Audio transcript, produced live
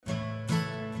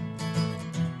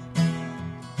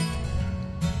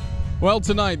Well,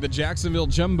 tonight, the Jacksonville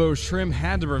Jumbo Shrimp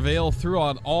had to prevail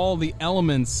throughout all the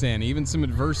elements and even some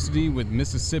adversity, with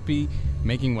Mississippi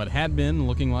making what had been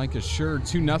looking like a sure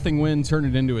 2-0 win, turned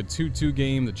it into a 2-2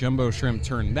 game. The Jumbo Shrimp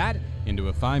turned that into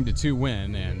a 5-2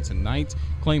 win, and tonight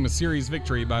claim a series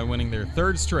victory by winning their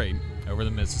third straight over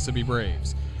the Mississippi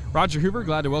Braves. Roger Hoover,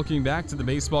 glad to welcome you back to the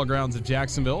baseball grounds of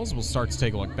Jacksonville. We'll start to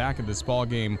take a look back at this ball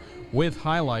game with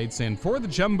highlights. And for the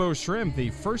Jumbo Shrimp, the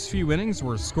first few innings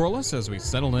were scoreless as we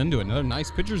settled into another nice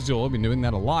pitcher's duel. We've been doing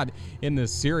that a lot in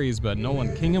this series, but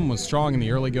Nolan Kingham was strong in the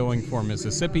early going for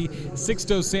Mississippi.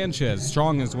 Sixto Sanchez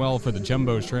strong as well for the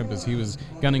Jumbo Shrimp as he was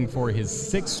gunning for his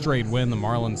sixth straight win. The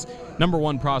Marlins' number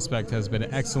one prospect has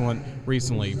been excellent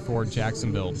recently for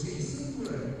Jacksonville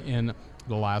in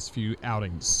the last few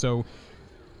outings. So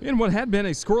in what had been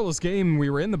a scoreless game, we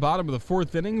were in the bottom of the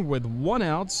fourth inning with one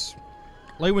out.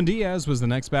 Lewin Diaz was the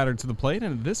next batter to the plate,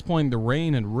 and at this point the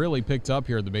rain had really picked up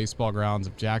here at the baseball grounds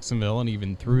of Jacksonville, and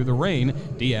even through the rain,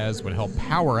 Diaz would help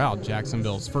power out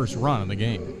Jacksonville's first run of the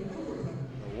game.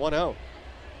 1-0.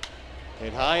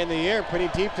 Hit high in the air, pretty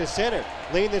deep to center.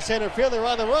 Lead the center fielder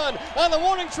on the run, on the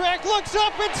warning track, looks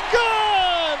up, it's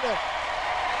gone!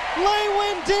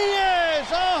 Lewin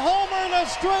Diaz, a homer to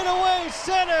straightaway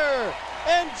center,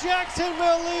 and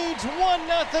Jacksonville leads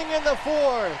 1-0 in the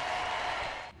fourth.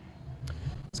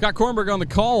 Scott Kornberg on the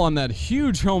call on that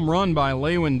huge home run by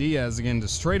Lewin Diaz, again to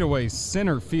straightaway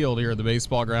center field here at the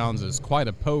baseball grounds. Is quite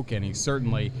a poke, and he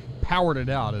certainly powered it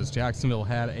out as Jacksonville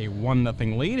had a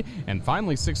 1-0 lead. And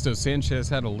finally, Sixto Sanchez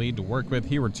had a lead to work with.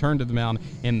 He returned to the mound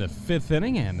in the fifth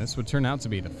inning, and this would turn out to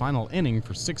be the final inning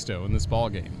for Sixto in this ball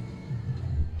game.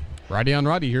 Righty on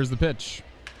righty, here's the pitch.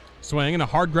 Swing and a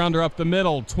hard grounder up the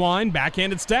middle. Twine,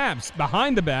 backhanded stabs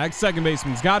behind the bag. Second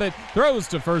baseman's got it. Throws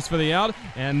to first for the out.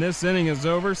 And this inning is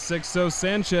over. Sixto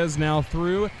Sanchez now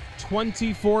through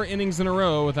 24 innings in a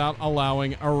row without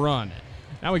allowing a run.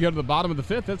 Now we go to the bottom of the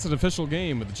fifth. It's an official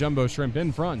game with the Jumbo Shrimp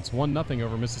in front. 1-0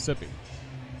 over Mississippi.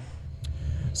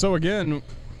 So again,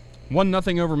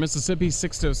 1-0 over Mississippi.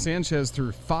 Sixto Sanchez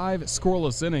threw 5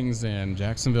 scoreless innings, and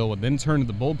Jacksonville would then turn to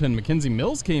the bullpen. Mackenzie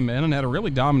Mills came in and had a really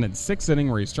dominant 6th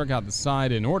inning where he struck out the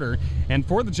side in order. And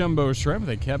for the Jumbo Shrimp,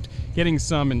 they kept getting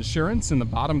some insurance in the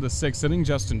bottom of the 6th inning.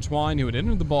 Justin Twine, who had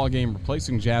entered the ball game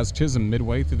replacing Jazz Chisholm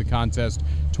midway through the contest.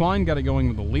 Twine got it going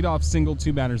with a leadoff single.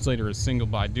 2 batters later, a single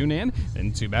by Dunan.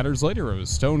 Then 2 batters later, it was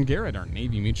Stone Garrett, our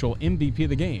Navy Mutual MVP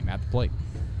of the game, at the plate.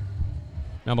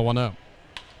 Now the 1-0.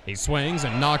 He swings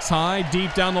and knocks high,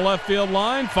 deep down the left field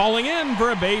line, falling in for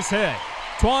a base hit.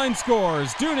 Twine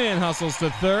scores. Dunan hustles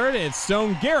to third. It's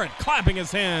Stone Garrett clapping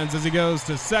his hands as he goes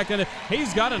to second.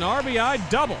 He's got an RBI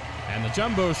double, and the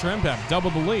Jumbo Shrimp have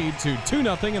doubled the lead to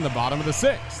 2-0 in the bottom of the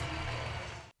 6th.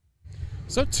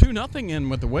 So 2-0, and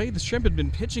with the way the Shrimp had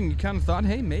been pitching, you kind of thought,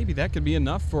 hey, maybe that could be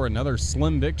enough for another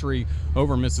slim victory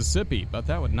over Mississippi. But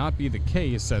that would not be the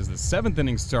case as the 7th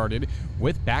inning started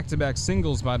with back-to-back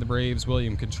singles by the Braves.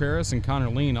 William Contreras and Connor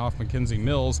Lean off Mackenzie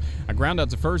Mills. A ground out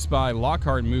to first by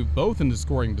Lockhart moved both into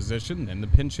scoring position. Then the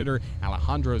pinch hitter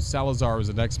Alejandro Salazar was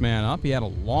the next man up. He had a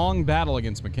long battle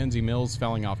against Mackenzie Mills,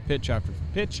 fouling off pitch after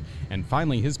pitch, and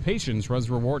finally his patience was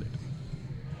rewarded.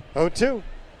 0-2.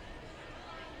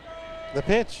 The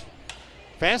pitch.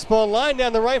 Fastball line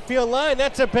down the right field line.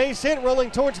 That's a base hit rolling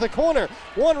towards the corner.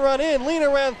 1 run in, Lean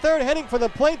around third, heading for the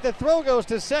plate. The throw goes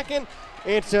to second.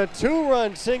 It's a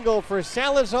 2-run single for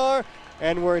Salazar,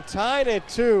 and we're tied at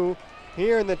 2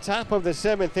 here in the top of the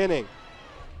 7th inning.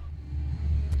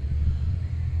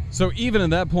 So even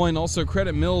at that point, also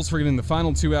credit Mills for getting the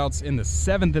final 2 outs in the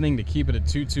 7th inning to keep it a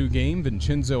 2-2 game.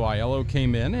 Vincenzo Aiello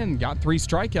came in and got 3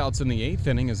 strikeouts in the 8th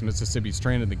inning as Mississippi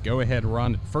stranded the go-ahead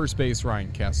run at first base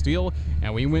Ryan Castile.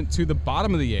 And we went to the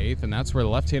bottom of the 8th, and that's where the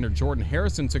left-hander Jordan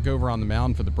Harrison took over on the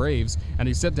mound for the Braves, and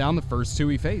he set down the first 2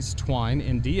 he faced, Twine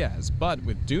and Diaz. But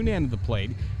with Dunan at the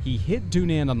plate, he hit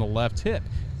Dunan on the left hip.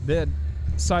 The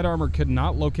side armor could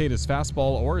not locate his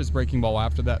fastball or his breaking ball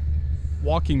after that,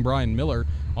 walking Brian Miller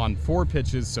on 4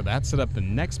 pitches, so that set up the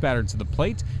next batter to the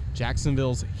plate,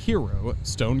 Jacksonville's hero,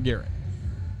 Stone Garrett.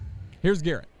 Here's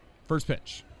Garrett, first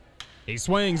pitch. He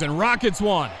swings and rockets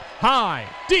one. High,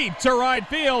 deep to right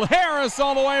field. Harris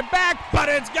all the way back, but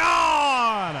it's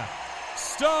gone!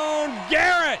 Stone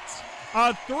Garrett,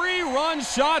 a 3-run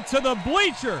shot to the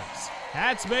bleachers.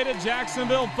 That's made it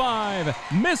Jacksonville 5,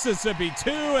 Mississippi 2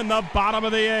 in the bottom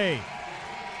of the 8th.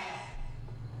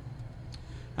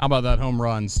 How about that home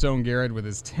run? Stone Garrett with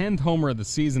his 10th homer of the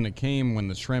season. It came when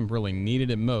the Shrimp really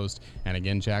needed it most. And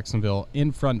again, Jacksonville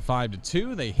in front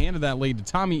 5-2. They handed that lead to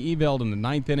Tommy Eveld in the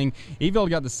 9th inning.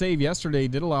 Eveld got the save yesterday,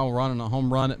 did allow a run and a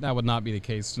home run. That would not be the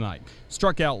case tonight.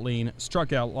 Struck out Lean,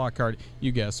 struck out Lockhart.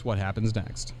 You guess what happens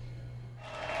next.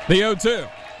 The 0-2.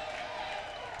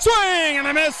 Swing and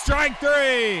a miss, strike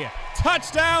three.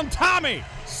 Touchdown, Tommy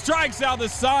strikes out the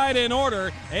side in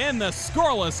order in the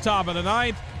scoreless top of the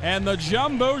ninth, and the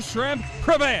Jumbo Shrimp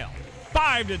prevail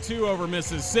 5-2 over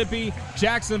Mississippi.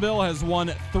 Jacksonville has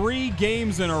won 3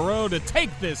 games in a row to take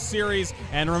this series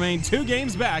and remain 2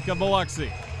 games back of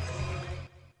Biloxi.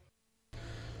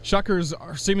 Shuckers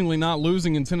are seemingly not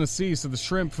losing in Tennessee, so the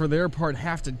Shrimp, for their part,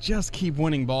 have to just keep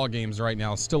winning ball games right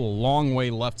now. Still a long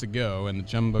way left to go, and the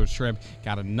Jumbo Shrimp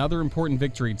got another important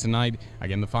victory tonight.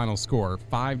 Again, the final score,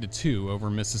 5-2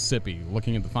 over Mississippi.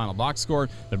 Looking at the final box score,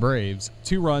 the Braves,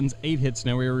 2 runs, 8 hits,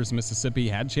 no errors. Mississippi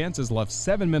had chances, left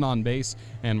 7 men on base,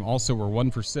 and also were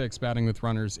 1 for 6, batting with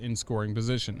runners in scoring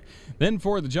position. Then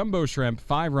for the Jumbo Shrimp,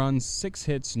 5 runs, 6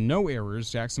 hits, no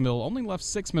errors. Jacksonville only left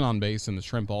 6 men on base, and the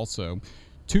Shrimp also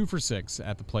 2 for 6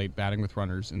 at the plate, batting with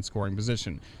runners in scoring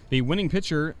position. The winning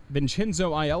pitcher,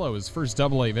 Vincenzo Aiello, his first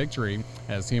Double-A victory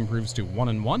as he improves to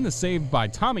 1-1. The save by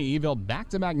Tommy Eveld,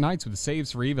 back-to-back nights with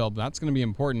saves for Eveld. That's going to be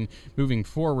important moving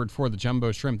forward for the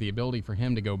Jumbo Shrimp, the ability for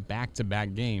him to go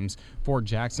back-to-back games for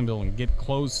Jacksonville and get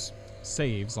close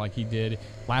saves like he did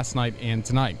last night and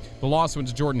tonight. The loss went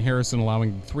to Jordan Harrison,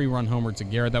 allowing the 3-run homer to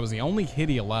Garrett. That was the only hit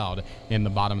he allowed in the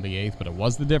bottom of the 8th, but it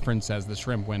was the difference as the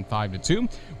Shrimp went 5-2.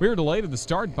 We were delayed at the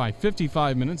start by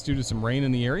 55 minutes due to some rain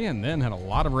in the area, and then had a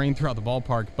lot of rain throughout the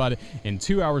ballpark, but in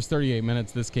 2 hours 38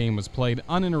 minutes this game was played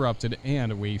uninterrupted,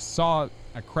 and we saw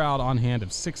a crowd on hand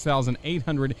of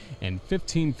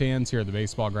 6,815 fans here at the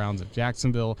baseball grounds of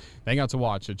Jacksonville. They got to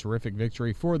watch a terrific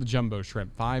victory for the Jumbo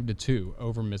Shrimp, 5-2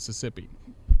 over Mississippi.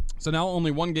 So now only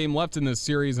 1 game left in this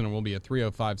series, and it will be a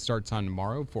 3:05 start time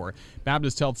tomorrow for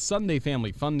Baptist Health Sunday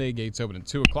Family Fun Day. Gates open at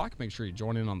 2 o'clock. Make sure you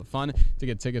join in on the fun. To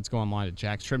get tickets, go online at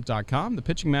jackshrimp.com. The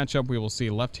pitching matchup, we will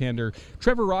see left-hander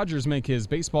Trevor Rogers make his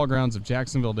baseball grounds of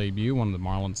Jacksonville debut, one of the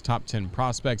Marlins' top 10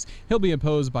 prospects. He'll be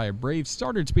opposed by a Brave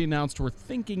starter to be announced. We're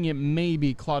thinking it may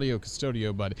be Claudio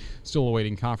Custodio, but still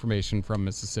awaiting confirmation from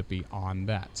Mississippi on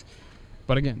that.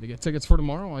 But again, to get tickets for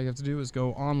tomorrow, all you have to do is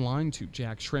go online to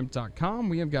jackshrimp.com.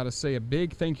 We have got to say a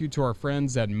big thank you to our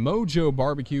friends at Mojo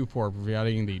Barbecue for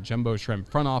providing the Jumbo Shrimp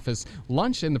front office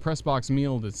lunch and the press box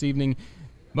meal this evening.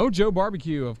 Mojo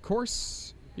Barbecue, of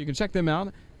course, you can check them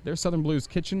out. Their Southern Blues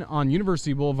Kitchen on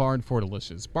University Boulevard for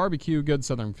delicious barbecue, good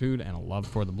Southern food, and a love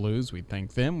for the Blues. We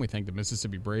thank them. We thank the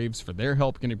Mississippi Braves for their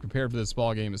help getting prepared for this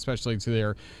ball game, especially to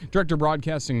their Director of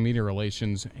Broadcasting and Media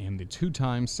Relations and the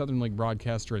 2-time Southern League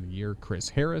Broadcaster of the Year, Chris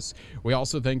Harris. We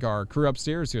also thank our crew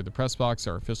upstairs here at the press box,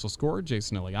 our official scorer,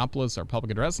 Jason Eliopoulos, our public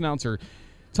address announcer,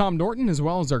 Tom Norton, as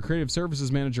well as our creative services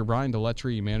manager, Brian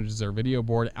Deletry. He manages our video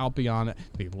board out beyond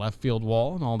the left field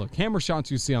wall, and all the camera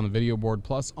shots you see on the video board,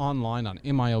 plus online on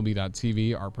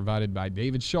MILB.TV, are provided by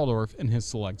David Sheldorf and his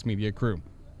select media crew.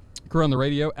 Crew on the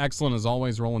radio, excellent as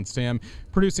always, Roland Stam,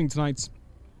 producing tonight's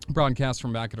broadcast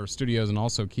from back at our studios and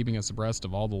also keeping us abreast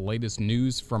of all the latest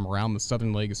news from around the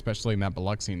Southern League, especially in that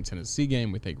Biloxi and Tennessee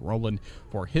game. We thank Roland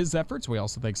for his efforts. We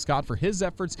also thank Scott for his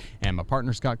efforts, and my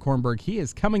partner Scott Kornberg. He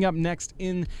is coming up next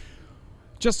in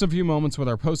just a few moments with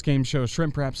our post-game show,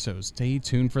 Shrimp Wrap, so stay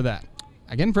tuned for that.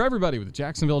 Again, for everybody with the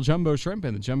Jacksonville Jumbo Shrimp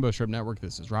and the Jumbo Shrimp Network,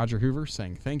 this is Roger Hoover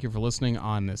saying thank you for listening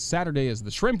on this Saturday as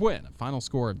the Shrimp win. A final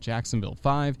score of Jacksonville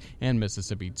 5 and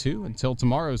Mississippi 2. Until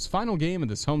tomorrow's final game of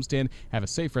this homestand, have a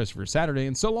safe rest of your Saturday,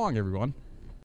 and so long, everyone.